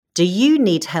Do you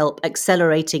need help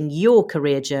accelerating your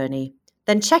career journey?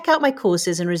 Then check out my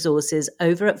courses and resources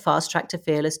over at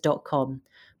fasttracktoFearless.com.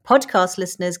 Podcast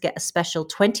listeners get a special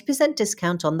 20%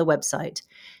 discount on the website.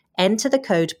 Enter the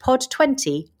code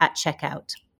POD20 at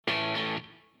checkout.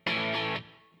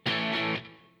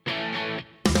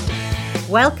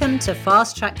 Welcome to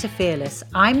Fast Track to Fearless.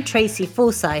 I'm Tracy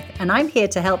Forsyth, and I'm here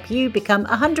to help you become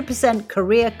 100%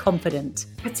 career confident.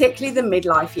 Particularly the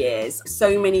midlife years,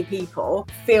 so many people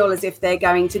feel as if they're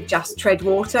going to just tread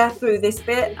water through this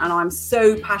bit, and I'm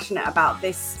so passionate about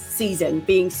this season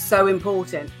being so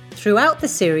important. Throughout the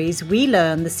series, we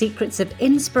learn the secrets of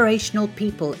inspirational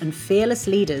people and fearless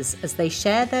leaders as they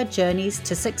share their journeys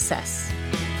to success.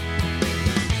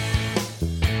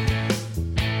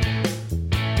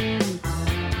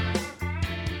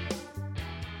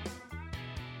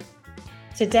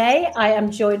 Today, I am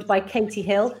joined by Katie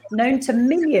Hill, known to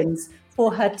millions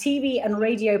for her TV and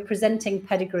radio presenting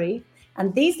pedigree.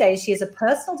 And these days, she is a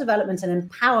personal development and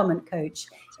empowerment coach,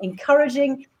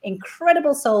 encouraging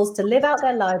incredible souls to live out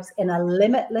their lives in a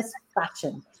limitless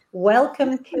fashion.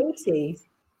 Welcome, Katie.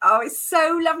 Oh, it's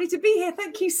so lovely to be here.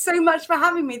 Thank you so much for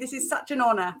having me. This is such an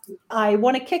honor. I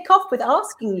want to kick off with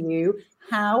asking you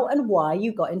how and why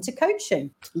you got into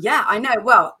coaching. Yeah, I know.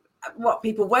 Well, what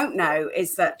people won't know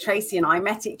is that Tracy and I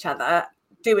met each other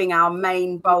doing our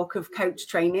main bulk of coach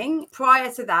training.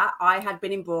 Prior to that, I had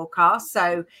been in broadcast.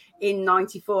 So in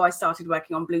 94, I started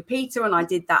working on Blue Peter, and I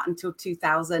did that until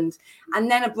 2000.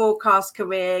 And then a broadcast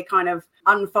career kind of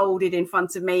unfolded in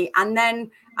front of me. And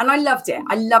I loved it.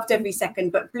 I loved every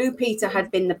second. But Blue Peter had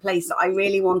been the place that I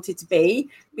really wanted to be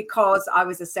because I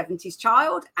was a 70s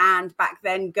child. And back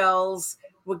then, girls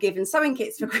were given sewing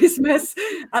kits for Christmas,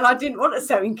 and I didn't want a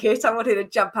sewing kit. I wanted to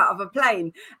jump out of a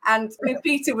plane. And Blue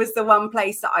Peter was the one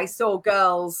place that I saw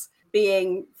girls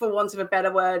being, for want of a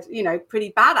better word, you know,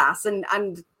 pretty badass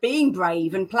and being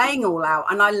brave and playing all out.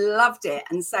 And I loved it.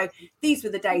 And so these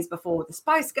were the days before the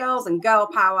Spice Girls and girl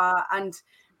power. And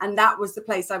that was the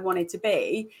place I wanted to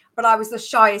be. But I was the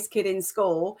shyest kid in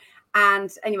school.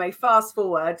 And anyway, fast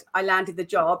forward, I landed the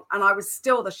job and I was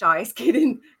still the shyest kid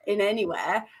in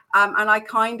anywhere. And I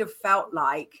kind of felt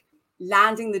like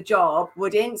landing the job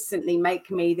would instantly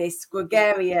make me this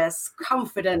gregarious,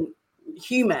 confident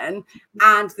human.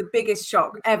 And the biggest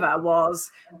shock ever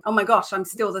was, oh my gosh, I'm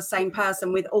still the same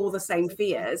person with all the same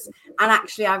fears. And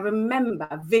actually, I remember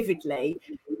vividly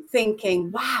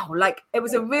thinking, wow, like it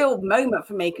was a real moment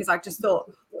for me because I just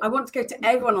thought, I want to go to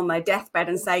everyone on their deathbed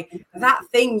and say, that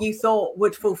thing you thought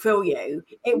would fulfill you,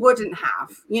 it wouldn't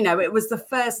have. You know, it was the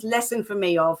first lesson for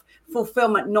me of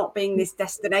fulfillment not being this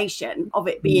destination, of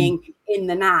it being in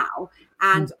the now.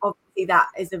 And obviously that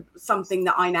is something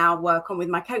that I now work on with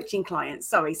my coaching clients.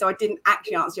 Sorry, so I didn't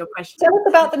actually answer your question. Tell us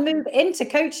about the move into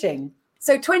coaching.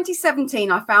 So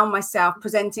 2017, I found myself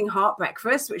presenting Heart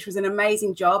Breakfast, which was an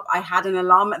amazing job. I had an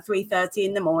alarm at 3:30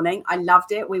 in the morning. I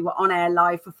loved it. We were on air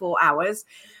live for 4 hours.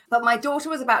 But my daughter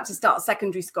was about to start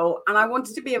secondary school and I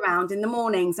wanted to be around in the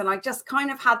mornings. And I just kind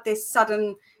of had this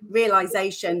sudden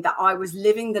realization that I was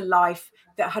living the life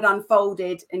that had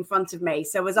unfolded in front of me.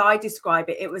 So as I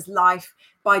describe it, it was life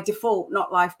by default,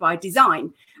 not life by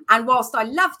design. And whilst I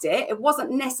loved it, it wasn't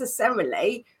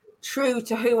necessarily true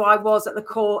to who I was at the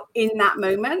core in that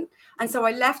moment. And so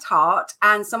I left Heart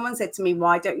and someone said to me,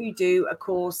 why don't you do a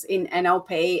course in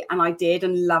NLP? And I did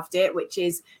and loved it, which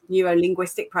is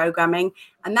neuro-linguistic programming.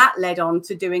 And that led on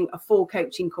to doing a full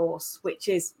coaching course, which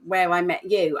is where I met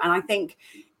you. And I think,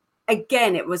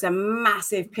 again, it was a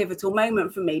massive pivotal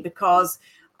moment for me because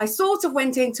I sort of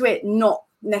went into it not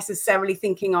necessarily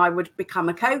thinking I would become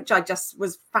a coach. I just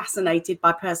was fascinated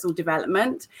by personal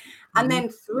development. And then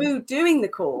through doing the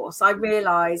course, I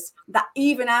realized that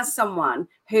even as someone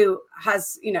who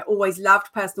has, you know, always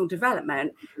loved personal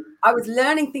development, I was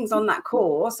learning things on that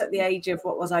course at the age of,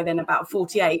 what was I then, about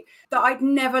 48, that I'd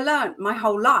never learned my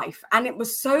whole life. And it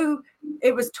was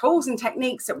tools and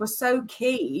techniques that were so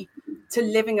key to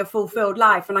living a fulfilled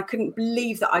life. And I couldn't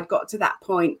believe that I'd got to that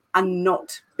point and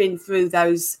not been through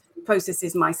those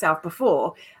processes myself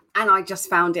before. And I just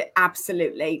found it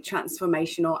absolutely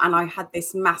transformational. And I had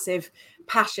this massive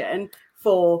passion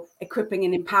for equipping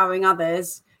and empowering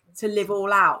others to live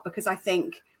all out, because I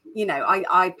think, you know,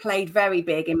 I played very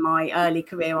big in my early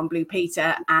career on Blue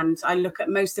Peter, and I look at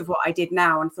most of what I did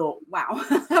now and thought, wow,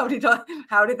 how did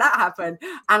that happen?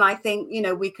 And I think, you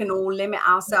know, we can all limit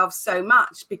ourselves so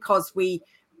much because we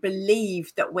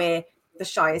believe that we're the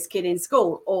shyest kid in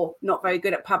school or not very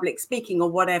good at public speaking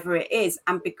or whatever it is.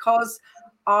 And because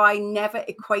I never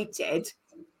equated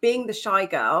being the shy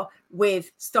girl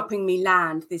with Stopping Me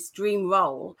Land, this dream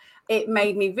role, it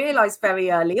made me realize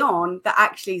very early on that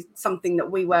actually something that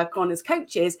we work on as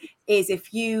coaches is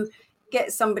if you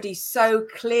get somebody so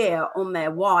clear on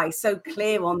their why, so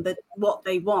clear on what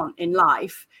they want in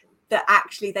life, that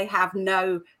actually they have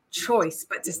no choice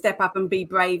but to step up and be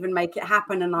brave and make it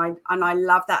happen. And I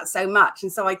love that so much.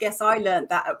 And so I guess I learned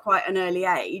that at quite an early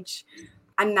age.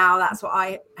 And now that's what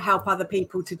I help other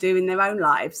people to do in their own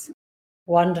lives.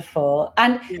 Wonderful.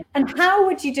 And how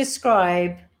would you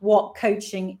describe what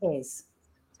coaching is?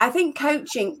 I think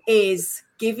coaching is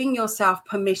giving yourself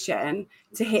permission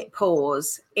to hit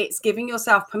pause. It's giving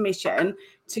yourself permission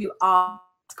to ask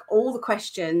all the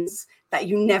questions that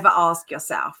you never ask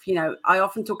yourself. You know, I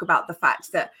often talk about the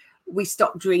fact that we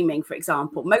stop dreaming, for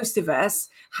example. Most of us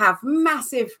have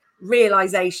massive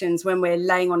realizations when we're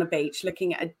laying on a beach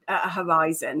looking at a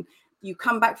horizon. You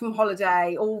come back from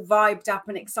holiday all vibed up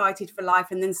and excited for life,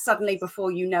 and then suddenly,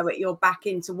 before you know it, you're back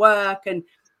into work, and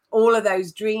all of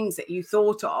those dreams that you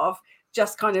thought of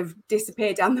just kind of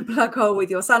disappear down the plug hole with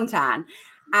your suntan.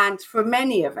 And for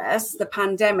many of us, the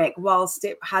pandemic, whilst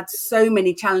it had so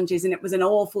many challenges and it was an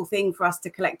awful thing for us to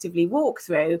collectively walk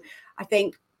through, I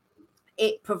think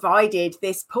it provided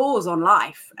this pause on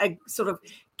life, a sort of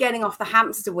getting off the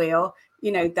hamster wheel,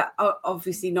 you know, that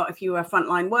obviously not if you were a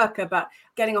frontline worker, but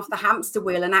getting off the hamster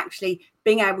wheel and actually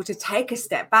being able to take a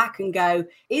step back and go,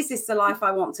 is this the life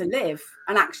I want to live?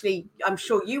 And actually, I'm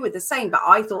sure you were the same, but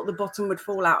I thought the bottom would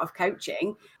fall out of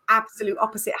coaching. Absolute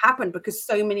opposite happened, because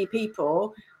so many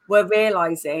people were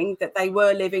realizing that they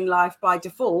were living life by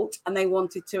default and they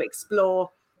wanted to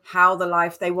explore how the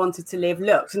life they wanted to live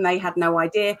looked, and they had no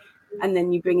idea. And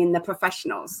then you bring in the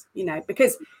professionals, you know,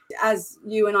 because as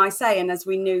you and I say, and as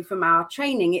we knew from our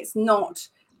training, it's not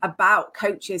about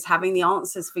coaches having the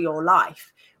answers for your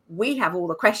life. We have all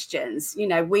the questions. You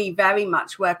know, we very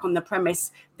much work on the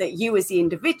premise that you as the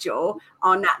individual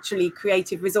are naturally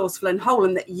creative, resourceful and whole,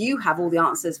 and that you have all the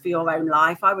answers for your own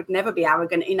life. I would never be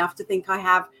arrogant enough to think I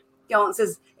have the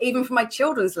answers even for my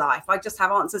children's life. I just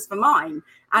have answers for mine,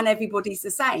 and everybody's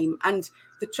the same. And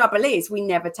the trouble is, we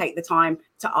never take the time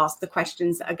to ask the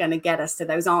questions that are going to get us to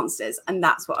those answers. And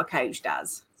that's what a coach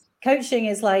does. Coaching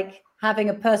is like having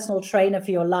a personal trainer for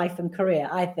your life and career,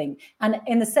 I think. And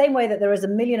in the same way that there is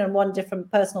 1,000,001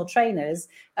 different personal trainers,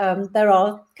 there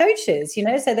are coaches, you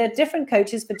know, so there are different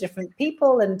coaches for different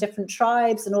people and different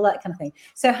tribes and all that kind of thing.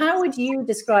 So how would you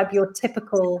describe your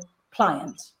typical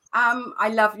client? I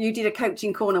love, you did a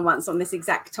coaching corner once on this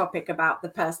exact topic about the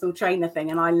personal trainer thing,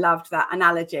 and I loved that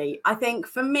analogy. I think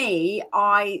for me,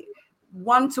 I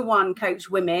one-to-one coach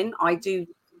women. I do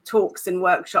talks and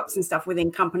workshops and stuff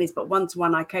within companies, but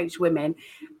one-to-one I coach women,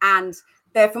 and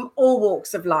they're from all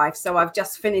walks of life. So I've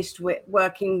just finished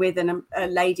working with a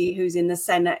lady who's in the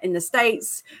Senate in the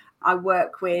States. I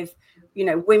work with, you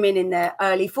know, women in their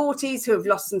early 40s who have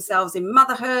lost themselves in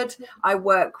motherhood. I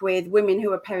work with women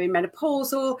who are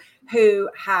perimenopausal, who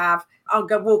are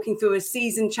walking through a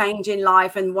season change in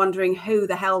life and wondering who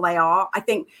the hell they are. I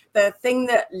think the thing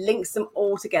that links them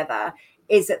all together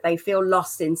is that they feel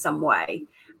lost in some way.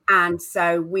 And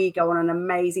so we go on an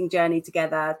amazing journey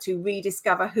together to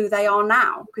rediscover who they are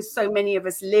now, because so many of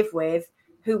us live with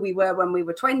who we were when we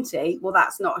were 20. Well,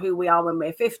 that's not who we are when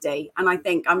we're 50. And I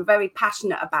think I'm very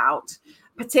passionate about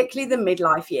particularly the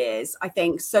midlife years. I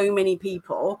think so many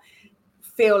people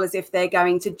feel as if they're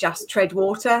going to just tread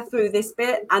water through this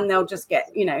bit and they'll just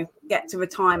get to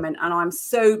retirement. And I'm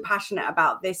so passionate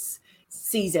about this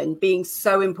season being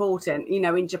so important. You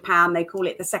know, in Japan, they call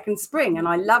it the second spring. And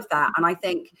I love that. And I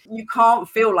think you can't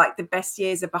feel like the best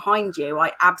years are behind you.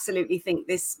 I absolutely think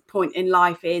this point in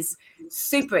life is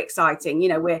super exciting. You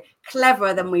know, we're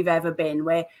cleverer than we've ever been.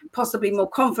 We're possibly more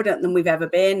confident than we've ever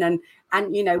been.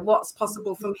 And you know, what's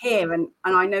possible from here. And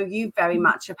I know you very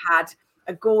much have had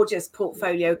a gorgeous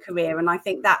portfolio career. And I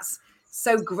think that's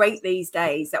so great these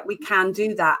days that we can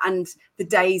do that. And the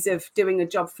days of doing a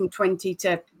job from 20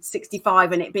 to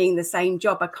 65 and it being the same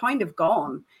job are kind of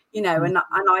gone, you know, and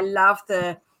I love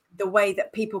the way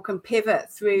that people can pivot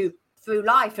through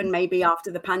life. And maybe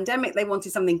after the pandemic, they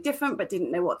wanted something different, but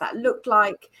didn't know what that looked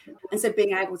like. And so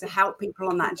being able to help people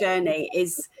on that journey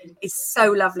is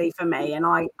so lovely for me. And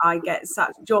I get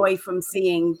such joy from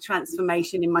seeing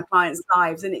transformation in my clients'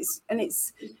 lives. And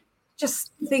it's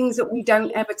just things that we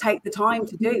don't ever take the time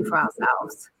to do for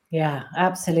ourselves. Yeah,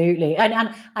 absolutely.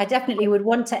 And I definitely would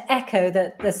want to echo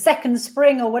that the second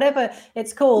spring or whatever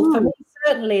it's called. For me,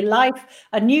 certainly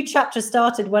a new chapter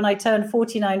started when I turned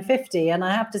 49, 50. And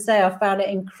I have to say, I found it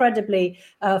incredibly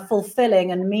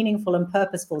fulfilling and meaningful and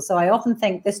purposeful. So I often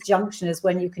think this junction is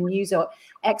when you can use your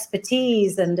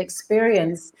expertise and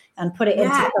experience and put it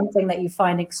into something that you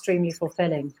find extremely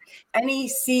fulfilling. Any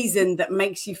season that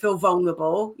makes you feel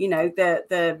vulnerable,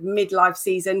 the midlife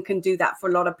season can do that for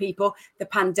a lot of people. The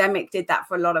pandemic did that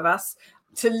for a lot of us.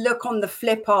 To look on the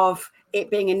flip of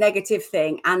it being a negative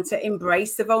thing and to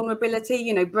embrace the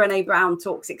vulnerability. Brené Brown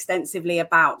talks extensively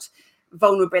about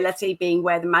vulnerability being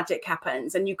where the magic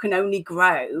happens, and you can only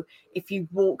grow if you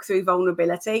walk through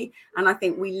vulnerability. And I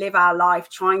think we live our life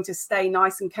trying to stay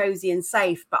nice and cozy and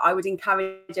safe, but I would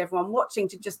encourage everyone watching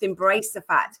to just embrace the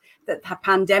fact that the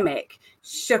pandemic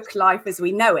shook life as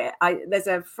we know it. There's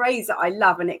a phrase that I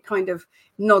love, and it kind of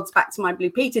nods back to my Blue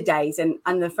Peter days, and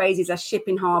the phrase is, a ship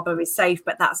in harbour is safe,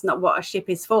 but that's not what a ship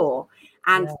is for.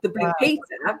 And the Blue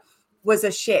Peter was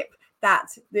a ship that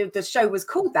the show was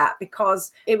called that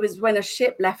because it was when a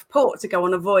ship left port to go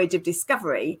on a voyage of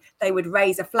discovery, they would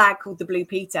raise a flag called the Blue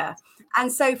Peter.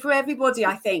 And so for everybody,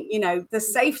 I think, the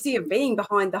safety of being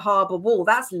behind the harbour wall,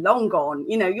 that's long gone.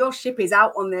 Your ship is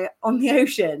out on the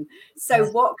ocean. So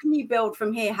what can you build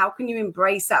from here? How can you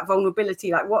embrace that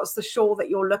vulnerability? Like, what's the shore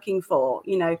that you're looking for?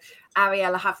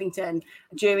 Ariella Huffington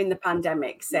during the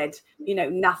pandemic said,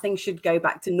 nothing should go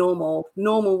back to normal.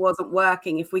 Normal wasn't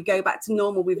working. If we go back to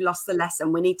normal, we've lost the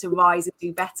lesson. We need to rise and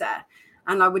do better.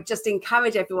 And I would just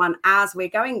encourage everyone, as we're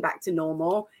going back to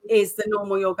normal, is the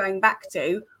normal you're going back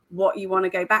to what you want to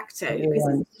go back to? Because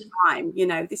it's the time,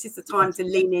 this is the time to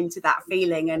lean into that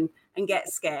feeling and get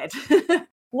scared.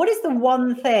 What is the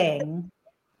one thing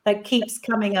that keeps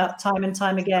coming up time and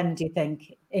time again, do you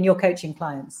think, in your coaching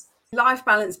clients? Life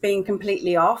balance being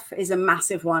completely off is a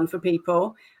massive one for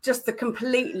people. Just the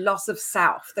complete loss of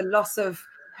self, the loss of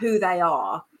who they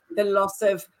are, the loss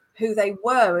of who they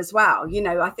were as well.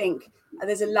 I think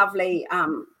there's a lovely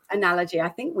analogy. I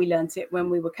think we learned it when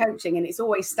we were coaching, and it's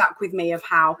always stuck with me, of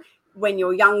how when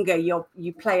you're younger,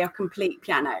 you play a complete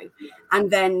piano,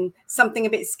 and then something a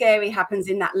bit scary happens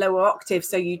in that lower octave,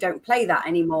 so you don't play that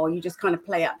anymore. You just kind of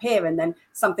play up here, and then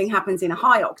something happens in a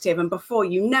high octave, and before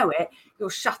you know it, you're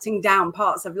shutting down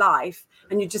parts of life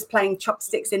and you're just playing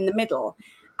chopsticks in the middle.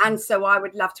 And so I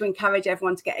would love to encourage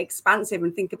everyone to get expansive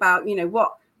and think about,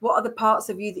 what are the parts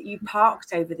of you that you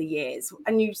parked over the years,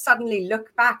 and you suddenly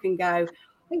look back and go,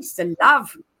 I used to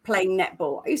love playing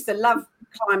netball. I used to love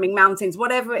climbing mountains,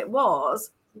 whatever it was.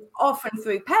 Often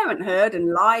through parenthood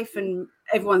and life and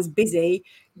everyone's busy,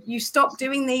 you stop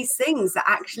doing these things that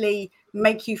actually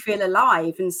make you feel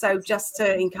alive. And so just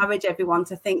to encourage everyone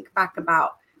to think back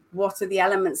about what are the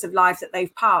elements of life that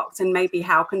they've parked, and maybe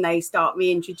how can they start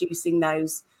reintroducing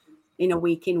those in a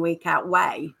week in, week out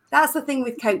way. That's the thing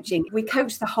with coaching. We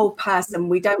coach the whole person.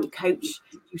 We don't coach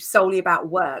you solely about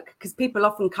work, because people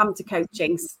often come to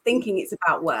coaching thinking it's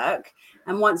about work.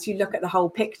 And once you look at the whole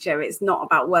picture, it's not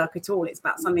about work at all. It's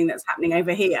about something that's happening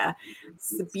over here.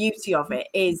 So the beauty of it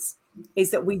is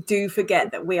that we do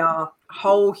forget that we are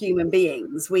whole human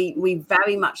beings. We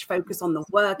very much focus on the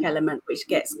work element, which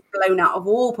gets blown out of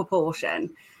all proportion.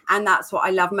 And that's what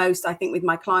I love most, I think, with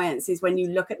my clients, is when you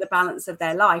look at the balance of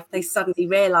their life, they suddenly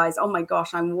realize, oh my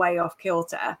gosh, I'm way off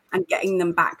kilter, and getting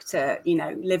them back to,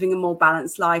 living a more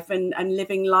balanced life and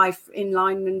living life in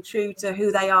line and true to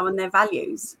who they are and their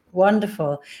values.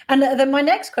 Wonderful. And then my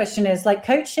next question is, like,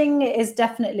 coaching is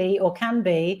definitely, or can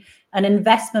be, an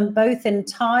investment both in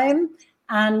time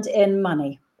and in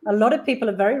money. A lot of people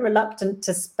are very reluctant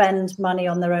to spend money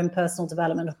on their own personal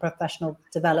development or professional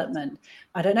development.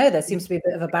 I don't know, there seems to be a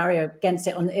bit of a barrier against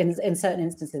it in certain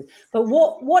instances. But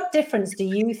what difference do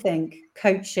you think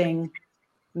coaching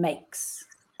makes?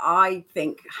 I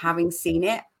think, having seen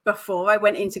it before I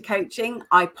went into coaching,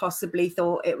 I possibly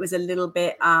thought it was a little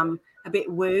bit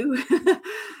woo.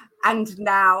 And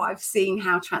now I've seen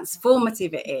how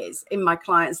transformative it is in my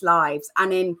clients' lives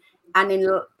and in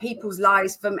people's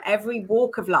lives from every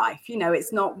walk of life.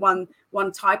 It's not one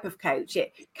type of coach.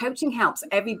 Coaching helps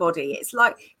everybody. It's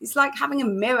like having a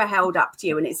mirror held up to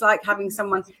you, and it's like having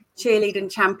someone cheerlead and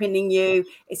championing you.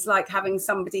 It's like having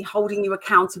somebody holding you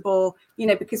accountable,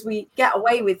 because we get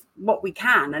away with what we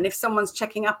can. And if someone's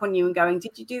checking up on you and going,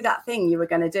 did you do that thing you were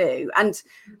going to do? And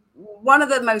one of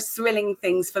the most thrilling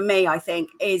things for me, I think,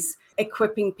 is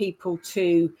equipping people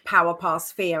to power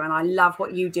past fear. And I love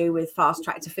what you do with Fast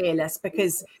Track to Fearless,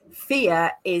 because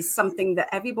fear is something that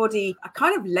everybody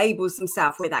kind of labels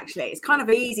themselves with. Actually, it's kind of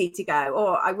easy to go,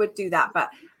 oh, I would do that,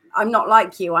 but I'm not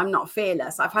like you. I'm not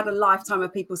fearless. I've had a lifetime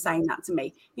of people saying that to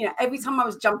me. Every time I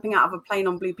was jumping out of a plane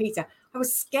on Blue Peter, I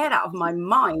was scared out of my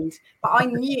mind, but I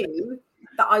knew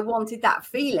that I wanted that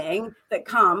feeling that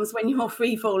comes when you're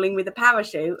free falling with a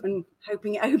parachute and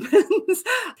hoping it opens.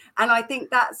 And I think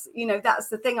that's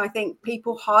the thing. I think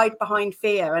people hide behind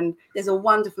fear. And there's a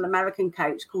wonderful American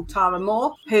coach called Tara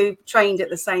Moore who trained at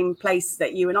the same place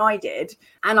that you and I did.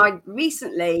 And I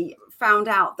recently found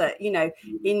out that,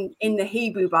 in the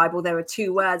Hebrew Bible, there are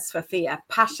two words for fear,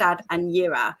 pashad and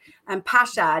yira. And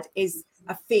pashad is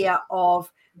a fear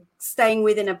of staying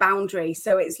within a boundary.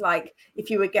 So it's like if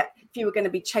you were going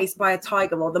to be chased by a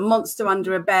tiger or the monster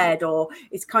under a bed, or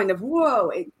it's kind of,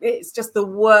 whoa, it's just the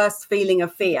worst feeling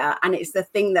of fear. And it's the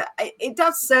thing that it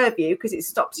does serve you because it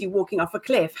stops you walking off a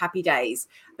cliff, happy days.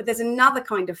 But there's another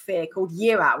kind of fear called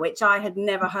yira, which I had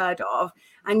never heard of.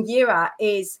 And yira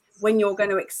is when you're going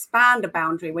to expand a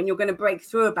boundary, when you're going to break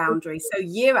through a boundary. So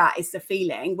yira is the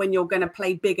feeling when you're going to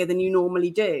play bigger than you normally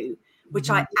do,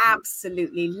 which I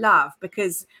absolutely love,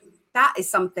 because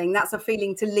that's a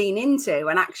feeling to lean into.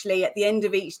 And actually at the end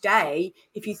of each day,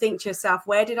 if you think to yourself,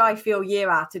 where did I feel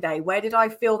yira today? Where did I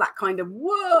feel that kind of,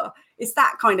 whoa, it's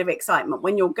that kind of excitement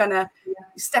when you're going to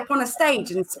step on a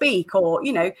stage and speak, or,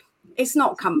 it's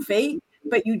not comfy,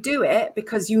 but you do it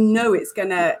because it's going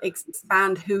to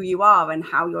expand who you are and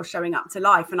how you're showing up to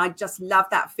life. And I just love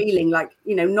that feeling, like,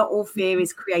 not all fear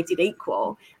is created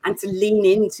equal, and to lean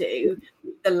into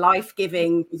the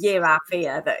life-giving yira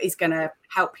fear that is going to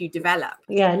help you develop.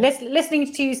 Yeah,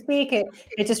 listening to you speak,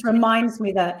 it just reminds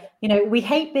me that, we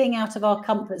hate being out of our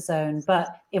comfort zone, but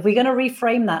if we're going to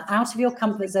reframe that, out of your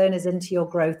comfort zone is into your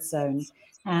growth zone.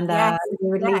 And we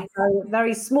would lead very,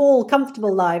 very small,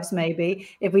 comfortable lives, maybe,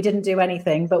 if we didn't do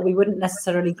anything, but we wouldn't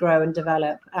necessarily grow and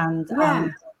develop. And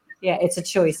it's a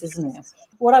choice, isn't it?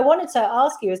 What I wanted to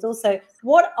ask you is also,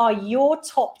 what are your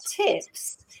top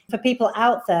tips for people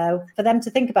out there for them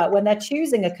to think about when they're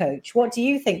choosing a coach? What do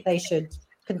you think they should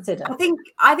consider?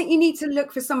 I think you need to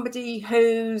look for somebody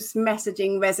whose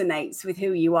messaging resonates with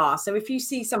who you are. So if you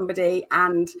see somebody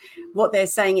and what they're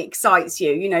saying excites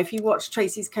you, if you watch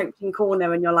Tracy's Coaching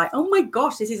Corner and you're like, oh my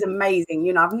gosh, this is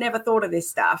amazing, I've never thought of this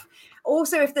stuff.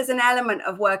 Also, if there's an element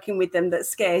of working with them that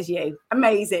scares you,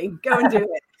 amazing, go and do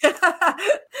it.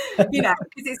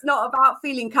 Because it's not about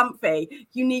feeling comfy.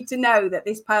 You need to know that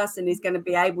this person is going to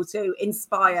be able to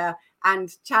inspire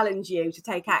and challenge you to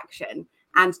take action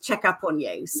and check up on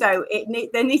you. So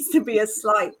there needs to be a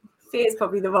slight, fear is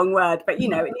probably the wrong word, but it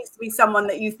needs to be someone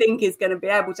that you think is going to be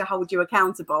able to hold you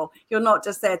accountable. You're not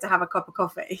just there to have a cup of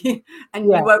coffee, and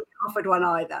you won't be offered one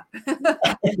either.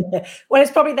 Well,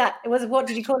 it's probably that. It was, what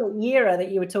did you call it, yira,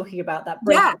 that you were talking about, that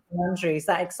breaking boundaries,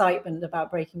 that excitement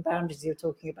about breaking boundaries you were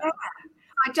talking about.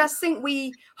 I just think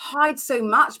we hide so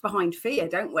much behind fear,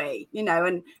 don't we?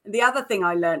 And the other thing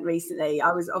I learned recently,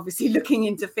 I was obviously looking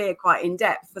into fear quite in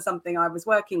depth for something I was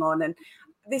working on. And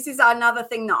this is another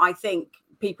thing that I think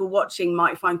people watching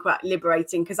might find quite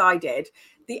liberating, because I did.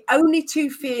 The only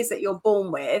two fears that you're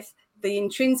born with, the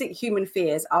intrinsic human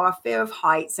fears, are a fear of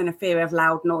heights and a fear of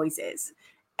loud noises.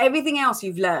 Everything else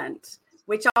you've learned,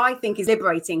 which I think is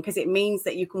liberating, because it means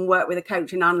that you can work with a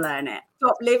coach and unlearn it.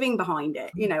 Stop living behind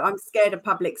it. I'm scared of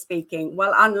public speaking.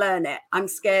 Well, unlearn it. I'm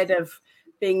scared of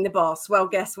being the boss. Well,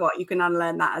 guess what? You can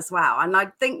unlearn that as well. And I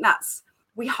think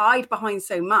we hide behind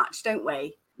so much, don't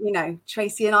we?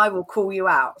 Tracy and I will call you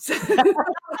out.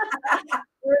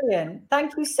 Brilliant.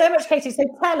 Thank you so much, Katie. So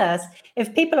tell us,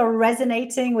 if people are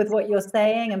resonating with what you're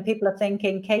saying and people are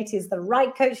thinking, Katie is the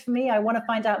right coach for me, I want to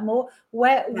find out more,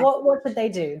 what should they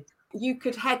do? You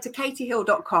could head to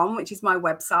katiehill.com, which is my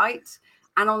website.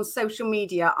 And on social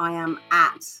media, I'm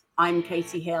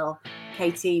Katie Hill,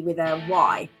 Katie with a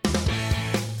Y.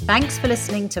 Thanks for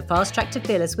listening to Fast Track to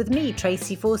Fearless with me,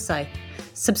 Tracy Forsyth.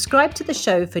 Subscribe to the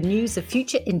show for news of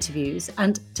future interviews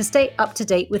and to stay up to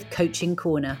date with Coaching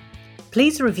Corner.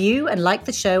 Please review and like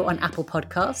the show on Apple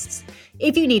Podcasts.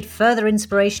 If you need further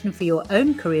inspiration for your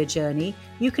own career journey,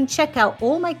 you can check out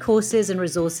all my courses and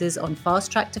resources on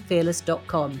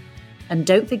fasttracktofearless.com. And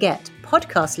don't forget,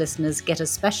 podcast listeners get a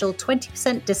special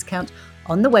 20% discount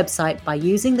on the website by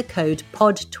using the code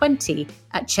POD20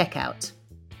 at checkout.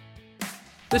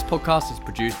 This podcast is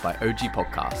produced by OG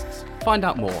Podcasts. Find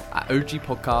out more at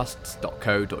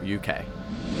ogpodcasts.co.uk.